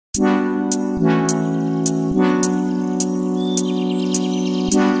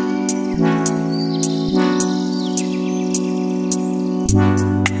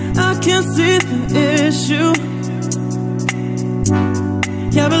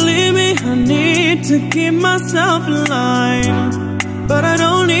need to keep myself in line, but I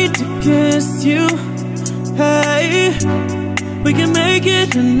don't need to kiss you. Hey, we can make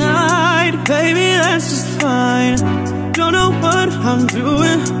it tonight, baby, that's just fine. Don't know what I'm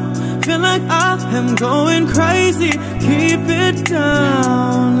doing, feel like I am going crazy. Keep it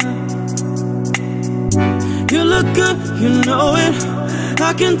down. You look good, you know it,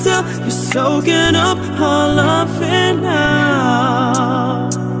 I can tell you're soaking up all of it now.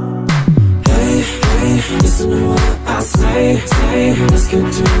 Hey, hey, listen to what I say, let's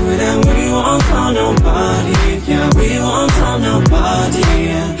get to it and we won't tell nobody. Yeah, we won't tell nobody.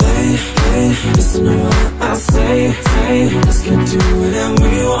 Hey, hey, listen to what I say, let's get to it and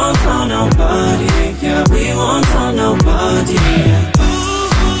we won't tell nobody. Yeah, we won't tell nobody.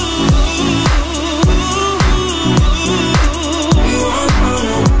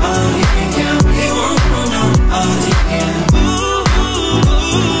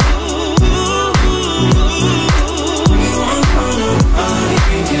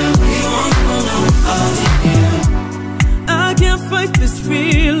 This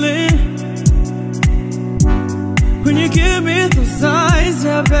feeling when you give me those eyes,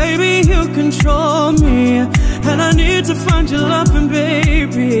 yeah, baby, you control me, and I need to find your loving,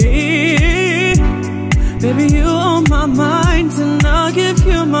 baby. Baby, you on my mind, and I'll give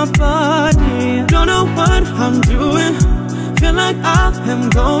you my body. Don't know what I'm doing, feel like I am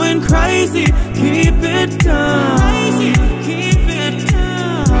going crazy. Keep it down, keep it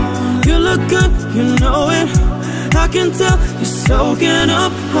down. You look good, you know it, I can tell you're soaking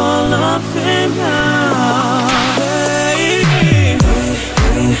up all of it now. Hey, hey,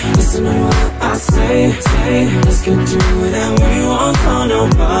 hey, listen to what I say, let's get to it and we won't tell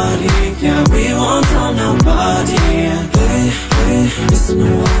nobody. Yeah, we won't tell nobody. Hey, hey, listen to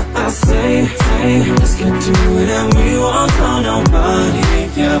what I say, let's get to it and we won't tell nobody.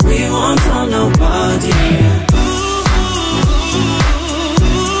 Yeah, we won't tell nobody.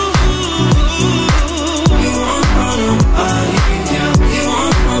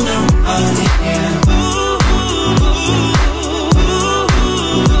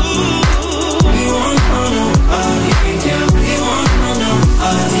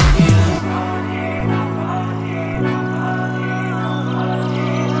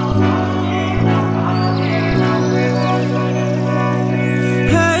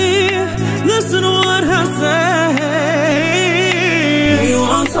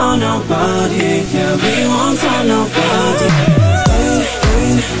 Nobody, yeah, we won't tell nobody. Hey, hey,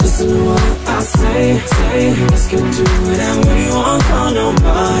 listen to what I say, let's get to it and we won't tell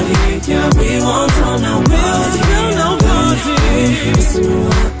nobody. Yeah, we won't tell nobody. Hey, hey, listen to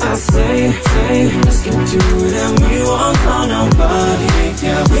what I say, let's get to it and we won't tell nobody.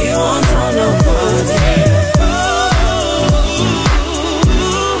 Yeah, we won't